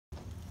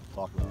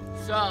Talk about it.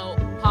 So,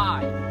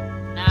 hi.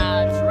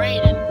 Now it's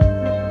raining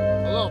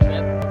a little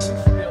bit. We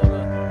should be able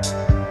to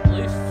at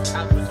least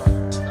have this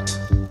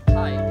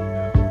tight.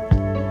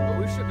 But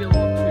we should be able to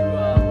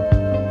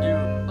do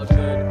a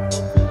good,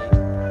 hopefully,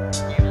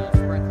 game of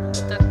sprinkle.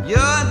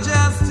 You're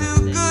just too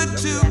good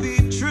to be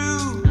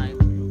true.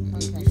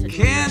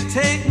 Can't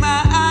take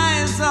my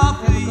eyes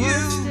off of you.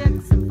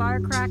 Sticks, some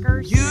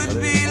firecrackers. You'd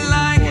be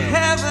like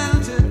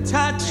heaven to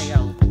touch. There you go.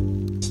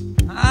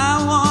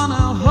 I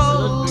wanna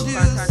hold you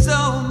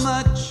so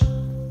much.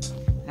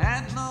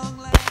 At long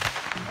last.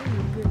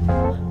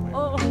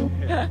 Oh.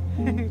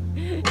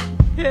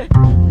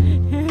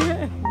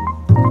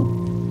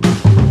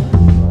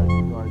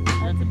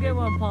 That's a good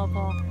one, Paw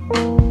Paw.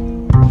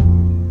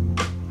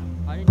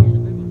 I didn't hear the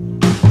big one.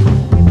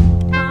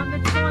 Tom,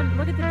 it's going.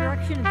 Look at the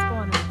direction it's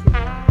going into.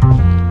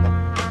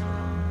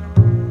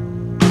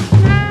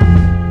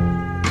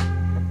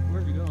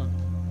 Where's it going?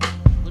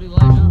 What are you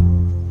lighting up?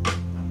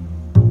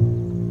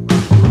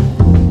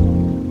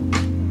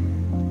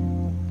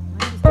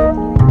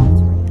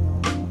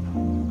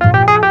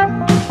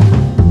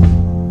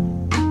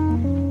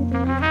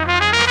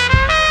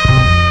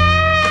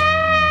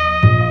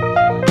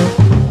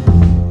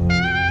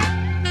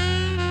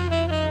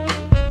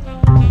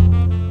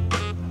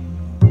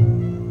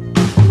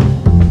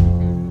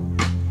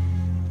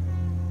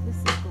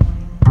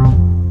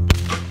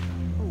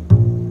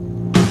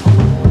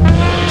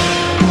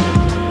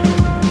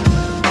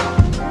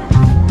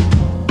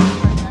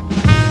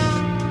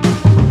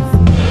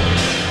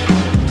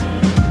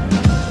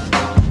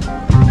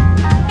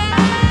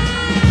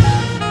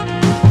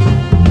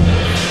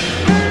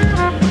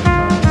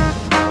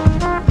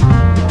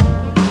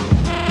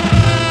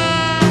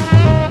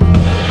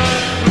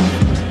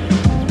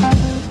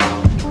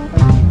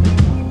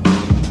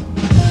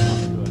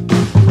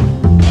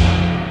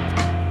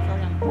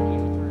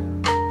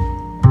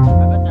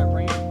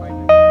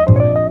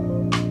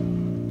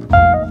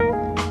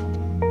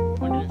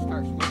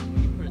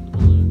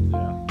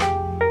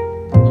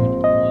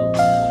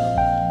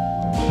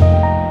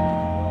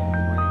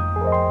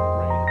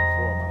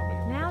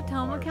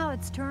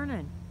 It's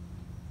turning.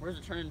 Where's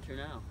it turning to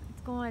now?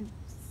 It's going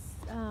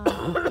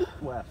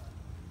West.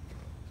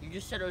 You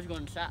just said it was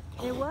going south.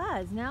 It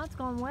was. Now it's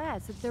going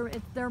west. If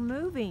they're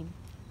moving,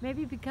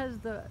 maybe because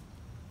the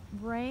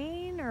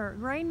rain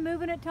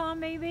moving it, Tom.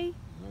 Maybe.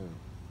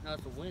 No,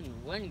 it's the wind.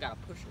 The wind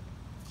got to push it.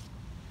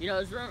 You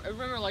know,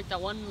 remember like that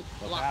one.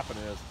 What happened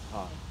is,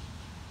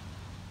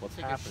 what's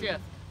like happening? A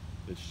shift.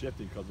 It's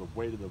shifting because of the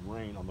weight of the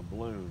rain on the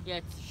balloon. Yeah,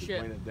 it's It's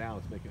shift. weighing it down.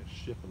 It's making it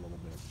shift a little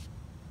bit.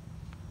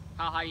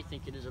 How high do you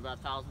think it is? About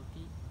 1,000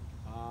 feet?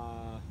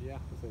 Yeah,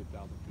 let's say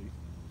 1,000 feet.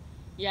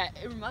 Yeah,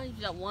 it reminds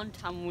me of that one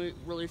time we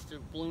released a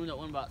balloon that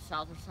went about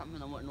south or something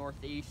and then went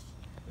northeast.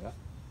 Yeah.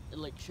 It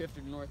like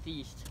shifted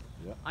northeast.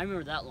 Yeah. I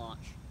remember that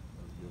launch.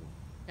 That was a good one.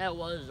 Yeah, it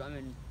was. I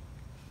mean,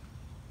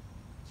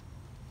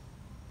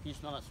 can you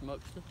smell that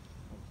smoke still?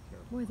 That was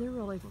terrible. Boy, they're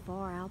really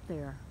far out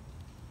there.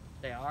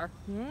 They are?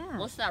 Yeah.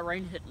 Most of that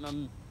rain hitting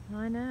them,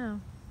 I know.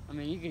 I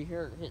mean, you can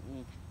hear it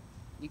hitting,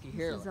 you can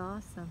hear This is it.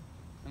 awesome.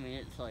 I mean,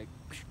 it's like,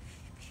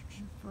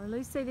 Or at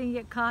least they didn't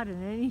get caught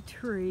in any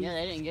tree. yeah,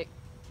 they didn't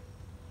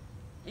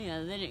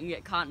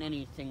get caught in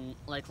anything.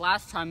 Like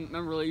last time,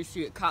 remember they used to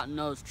get caught in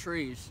those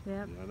trees.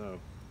 Yep. Yeah, I know.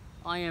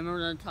 Oh yeah,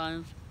 remember that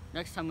times?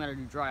 Next time we gotta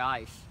do dry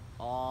ice.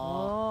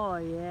 Oh,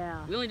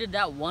 yeah. We only did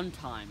that one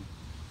time.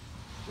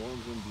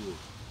 Storms and blue.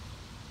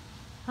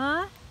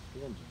 Huh?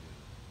 Storms and blue.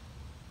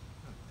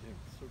 God damn,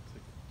 it's so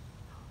sick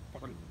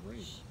of fucking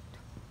rain.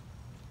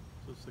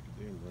 So sick of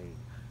damn rain.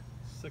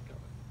 Sick of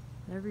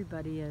it.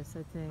 Everybody is,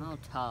 I think. Oh,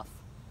 tough.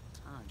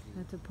 Oh, dude.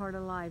 That's a part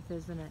of life,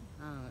 isn't it?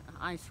 Oh,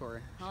 I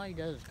swear, all he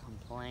does is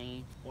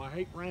complain. Well, I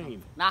hate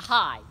rain. Now,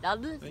 hi. Now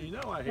this. Now, you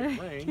know I hate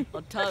rain.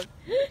 Well, tough.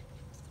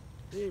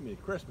 Give me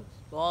Christmas.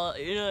 Well,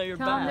 you know you're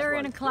Tom, bad. they're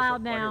in a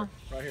cloud Right now.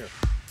 here. Right here.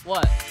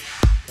 What?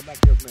 Come back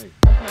here with me.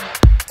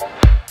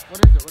 What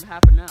is it? What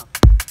happened now?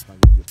 I'll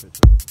give you a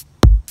picture of it.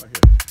 Right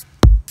here.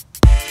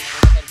 We're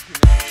ahead of 2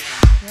 minutes.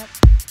 Yep.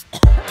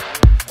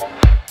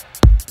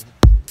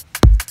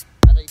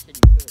 I thought you said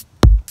you could.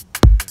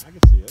 Yeah, I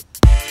can see it.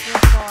 They're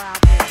far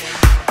out there.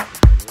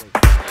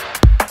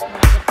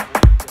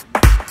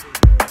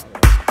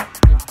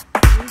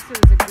 At least it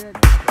was a good.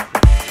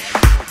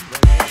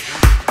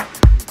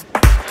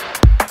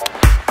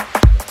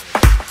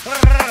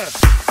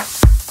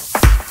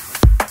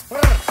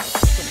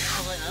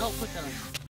 I don't put that on.